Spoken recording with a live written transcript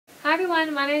Hi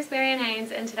everyone, my name is Marianne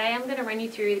Haynes and today I'm going to run you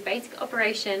through the basic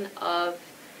operation of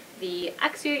the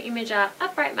Axio Imager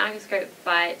upright microscope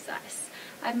by Zeiss.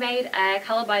 I've made a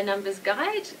colour by numbers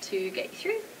guide to get you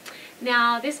through.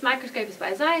 Now this microscope is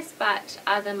by Zeiss, but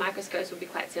other microscopes will be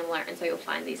quite similar, and so you'll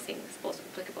find these things also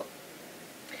applicable.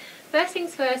 First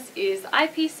things first is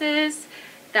eyepieces.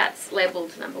 That's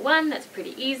labelled number 1, that's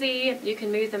pretty easy. You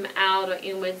can move them out or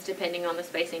inwards depending on the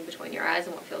spacing between your eyes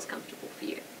and what feels comfortable for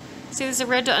you. See, there's a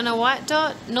red dot and a white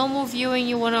dot. Normal viewing,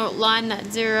 you want to line that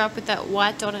 0 up with that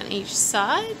white dot on each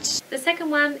side. The second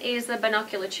one is the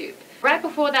binocular tube. Right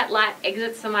before that light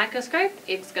exits the microscope,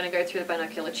 it's going to go through the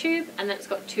binocular tube, and then it's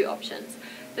got two options.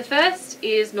 The first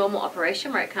is normal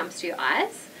operation, where it comes to your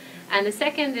eyes, and the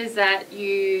second is that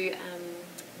you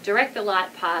direct the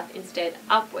light path instead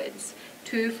upwards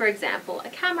to, for example, a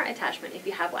camera attachment if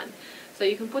you have one. So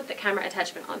you can put the camera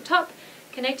attachment on top,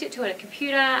 connect it to a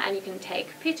computer, and you can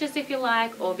take pictures if you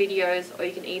like, or videos, or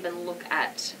you can even look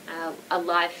at a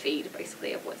live feed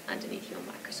basically of what's underneath your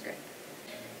microscope.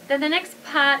 Then the next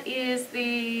part is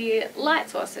the light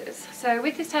sources. So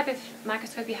with this type of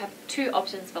microscope you have two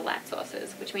options for light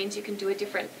sources, which means you can do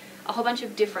a whole bunch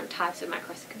of different types of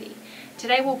microscopy.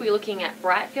 Today we'll be looking at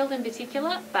brightfield in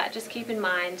particular, but just keep in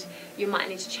mind you might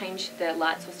need to change the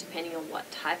light source depending on what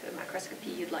type of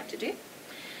microscopy you'd like to do.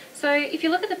 So if you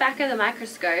look at the back of the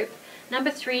microscope, number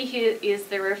 3 here is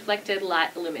the reflected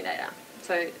light illuminator.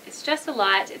 So it's just a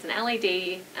light, it's an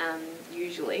LED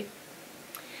usually,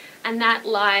 and that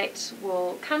light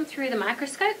will come through the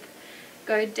microscope,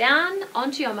 go down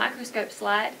onto your microscope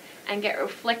slide, and get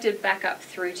reflected back up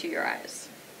through to your eyes.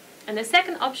 And the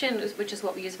second option, which is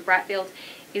what we use for brightfield,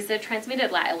 is the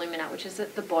transmitted light illuminator, which is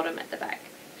at the bottom at the back.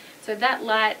 So that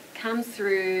light comes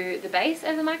through the base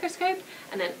of the microscope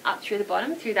and then up through the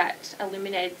bottom through that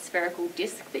illuminated spherical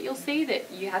disc that you'll see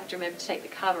that you have to remember to take the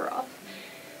cover off.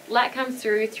 Light comes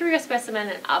through your specimen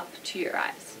and up to your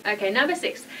eyes. Okay, number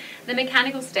 6, the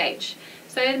mechanical stage.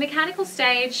 So the mechanical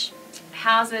stage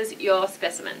houses your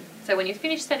specimen. So when you've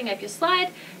finished setting up your slide,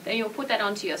 then you'll put that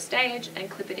onto your stage and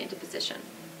clip it into position.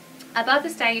 Above the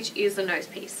stage is the nose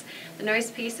piece. The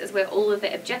nose piece is where all of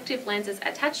the objective lenses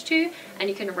attach to, and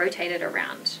you can rotate it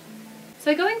around.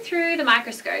 So going through the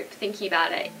microscope, thinking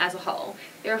about it as a whole,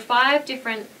 there are 5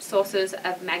 different sources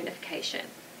of magnification.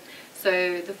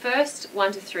 So the first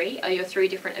 1 to 3 are your 3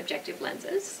 different objective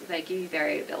lenses. So they give you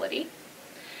variability.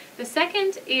 The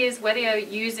second is whether you're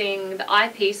using the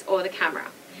eyepiece or the camera.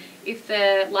 If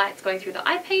the light's going through the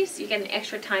eyepiece, you get an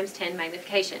extra ×10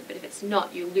 magnification, but if it's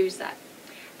not, you lose that.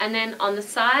 And then on the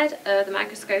side of the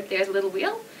microscope there's a little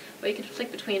wheel where you can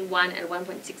flick between 1 and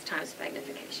 1.6 times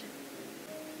magnification.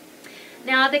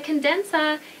 Now the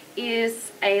condenser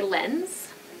is a lens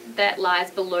that lies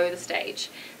below the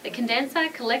stage. The condenser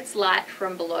collects light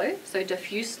from below, so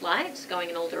diffuse light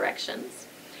going in all directions,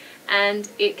 and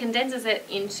it condenses it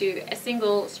into a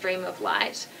single stream of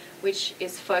light which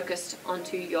is focused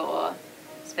onto your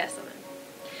specimen.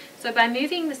 So by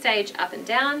moving the stage up and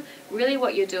down, really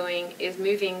what you're doing is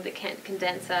moving the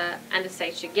condenser and the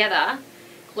stage together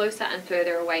closer and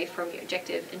further away from your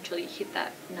objective until you hit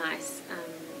that nice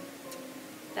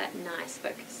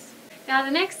focus. Now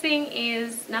the next thing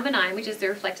is number 9, which is the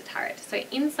reflector turret. So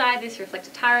inside this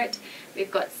reflector turret we've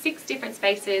got 6 different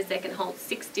spaces that can hold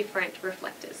 6 different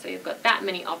reflectors. So you've got that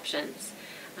many options.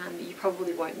 You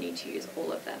probably won't need to use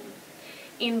all of them.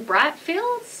 In bright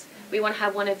fields, we want to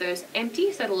have one of those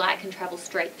empty so the light can travel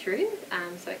straight through,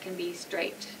 so it can be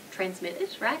straight transmitted,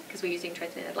 right, because we're using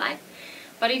transmitted light.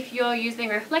 But if you're using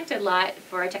reflected light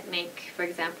for a technique, for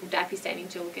example DAPI staining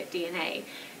to look at DNA,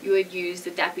 you would use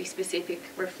the DAPI specific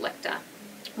reflector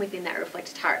within that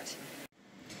reflector turret.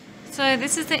 So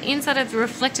this is the inside of the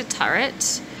reflector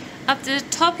turret. Up the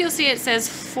top you'll see it says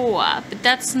 4, but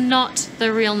that's not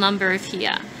the real number of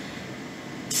here.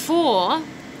 4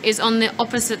 is on the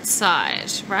opposite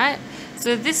side, right?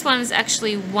 So this one is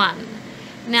actually 1.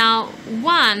 Now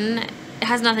 1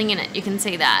 has nothing in it, you can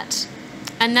see that.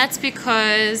 And that's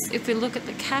because if we look at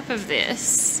the cap of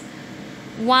this,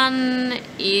 1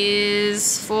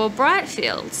 is for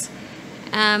brightfield.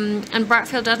 And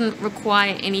brightfield doesn't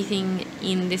require anything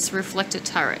in this reflector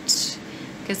turret,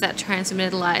 because that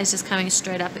transmitted light is just coming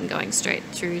straight up and going straight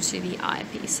through to the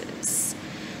eyepieces.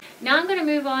 Now I'm going to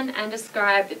move on and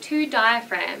describe the 2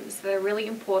 diaphragms that are really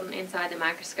important inside the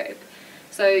microscope.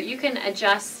 So you can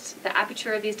adjust the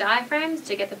aperture of these diaphragms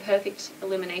to get the perfect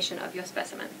illumination of your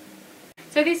specimen.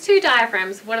 So these 2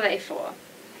 diaphragms, what are they for?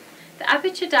 The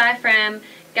aperture diaphragm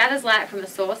gathers light from the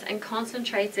source and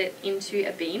concentrates it into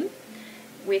a beam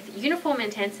with uniform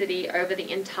intensity over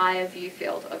the entire view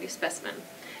field of your specimen.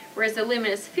 whereas the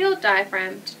luminous field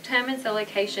diaphragm determines the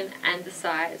location and the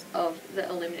size of the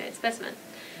illuminated specimen.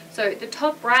 So the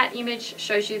top right image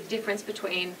shows you the difference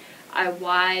between a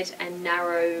wide and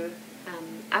narrow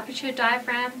aperture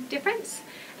diaphragm difference,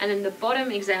 and then the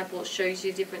bottom example shows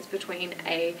you the difference between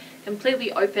a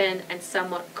completely open and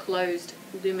somewhat closed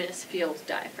luminous field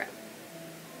diaphragm.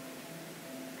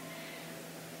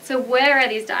 So where are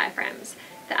these diaphragms?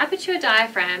 The aperture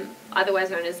diaphragm, otherwise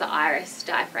known as the iris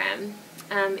diaphragm,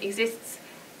 exists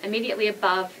immediately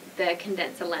above the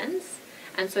condenser lens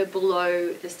and so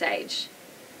below the stage.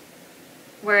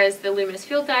 Whereas the luminous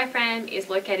field diaphragm is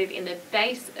located in the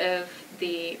base of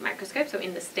the microscope, so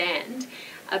in the stand,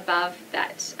 above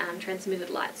that transmitted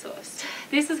light source.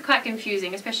 This is quite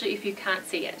confusing, especially if you can't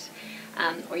see it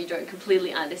or you don't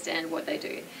completely understand what they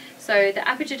do. So the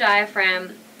aperture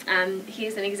diaphragm,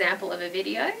 here's an example of a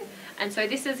video. And so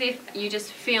this is if you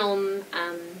just film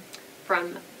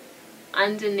from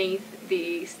underneath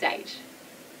the stage.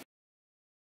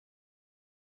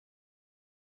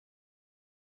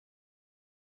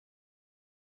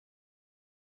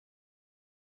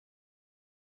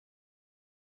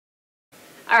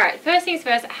 Alright, first things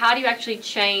first, how do you actually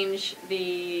change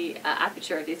the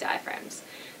aperture of these diaphragms?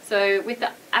 So with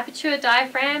the aperture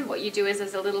diaphragm, what you do is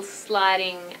there's a little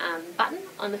sliding button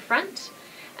on the front,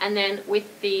 and then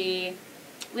with the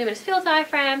luminous field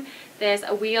diaphragm, there's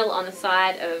a wheel on the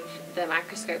side of the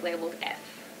microscope labelled F,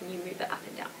 and you move it up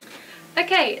and down.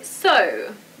 Okay,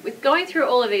 so with going through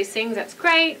all of these things, that's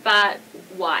great, but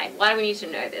why? Why do we need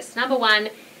to know this? Number one,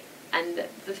 and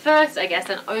the first, I guess,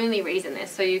 and only reason is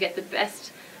so you get the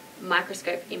best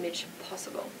microscope image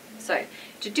possible. So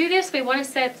to do this, we want to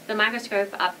set the microscope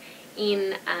up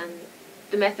in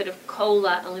the method of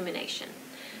Kohler illumination.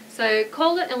 So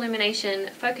Kohler illumination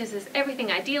focuses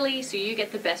everything ideally so you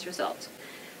get the best result.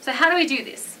 So how do we do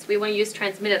this? We want to use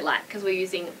transmitted light because we're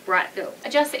using brightfield.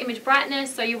 Adjust the image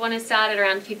brightness, so you want to start at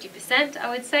around 50%, I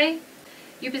would say.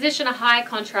 You position a high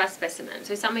contrast specimen,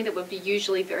 so something that would be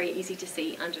usually very easy to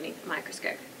see underneath the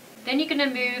microscope. Then you're going to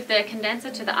move the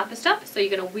condenser to the upper stop, so you're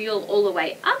going to wheel all the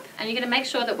way up, and you're going to make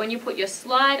sure that when you put your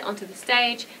slide onto the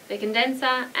stage, the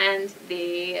condenser and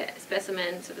the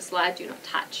specimen, so the slide, do not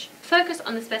touch. Focus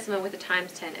on the specimen with a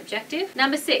 ×10 objective.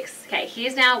 Number 6, okay,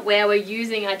 here's now where we're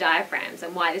using our diaphragms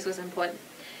and why this was important.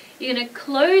 You're going to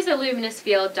close a luminous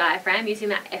field diaphragm using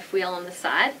that F wheel on the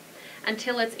side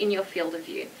until it's in your field of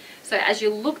view. So as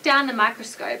you look down the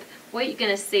microscope, what you're going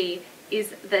to see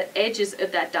is the edges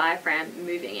of that diaphragm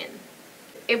moving in.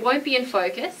 It won't be in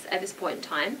focus at this point in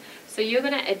time, so you're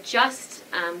going to adjust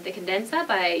the condenser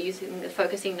by using the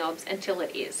focusing knobs until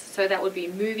it is. So that would be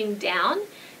moving down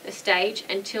the stage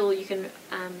until you can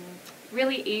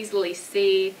really easily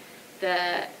see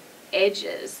the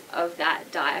edges of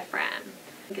that diaphragm.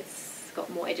 I think it's got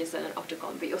more edges than an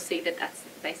octagon, but you'll see that that's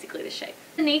basically the shape.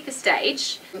 Underneath the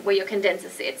stage, where your condenser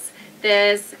sits,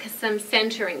 there's some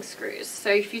centering screws. So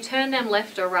if you turn them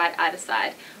left or right either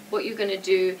side, what you're going to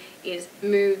do is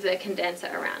move the condenser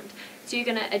around. So you're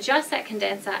going to adjust that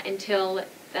condenser until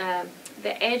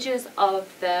the edges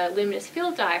of the luminous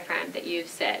field diaphragm that you've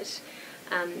set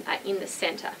are in the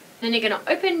center. Then you're going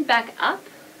to open back up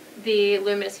the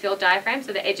luminous field diaphragm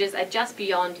so the edges are just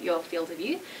beyond your field of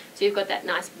view. So you've got that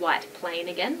nice white plane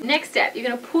again. Next step, you're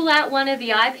going to pull out one of the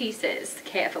eyepieces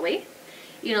carefully.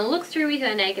 You're going to look through with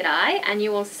your naked eye and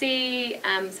you will see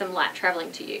some light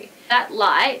traveling to you. That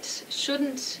light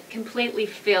shouldn't completely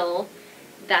fill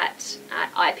that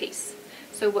eyepiece.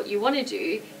 So what you want to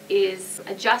do is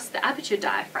adjust the aperture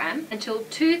diaphragm until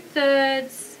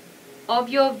 2/3 of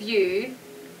your view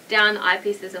down the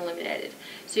eyepiece is illuminated.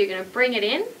 So you're going to bring it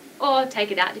in or take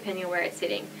it out depending on where it's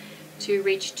sitting to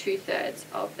reach 2/3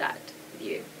 of that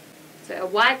view. So a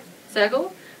white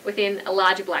circle within a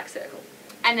larger black circle.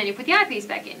 And then you put the eyepiece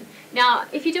back in. Now,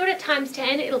 if you do it at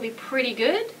 ×10, it'll be pretty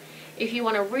good. If you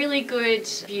want a really good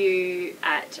view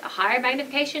at a higher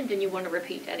magnification, then you want to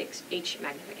repeat at each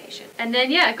magnification. And then,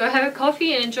 yeah, go have a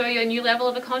coffee and enjoy your new level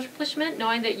of accomplishment,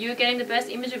 knowing that you're getting the best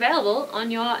image available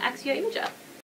on your Axio Imager.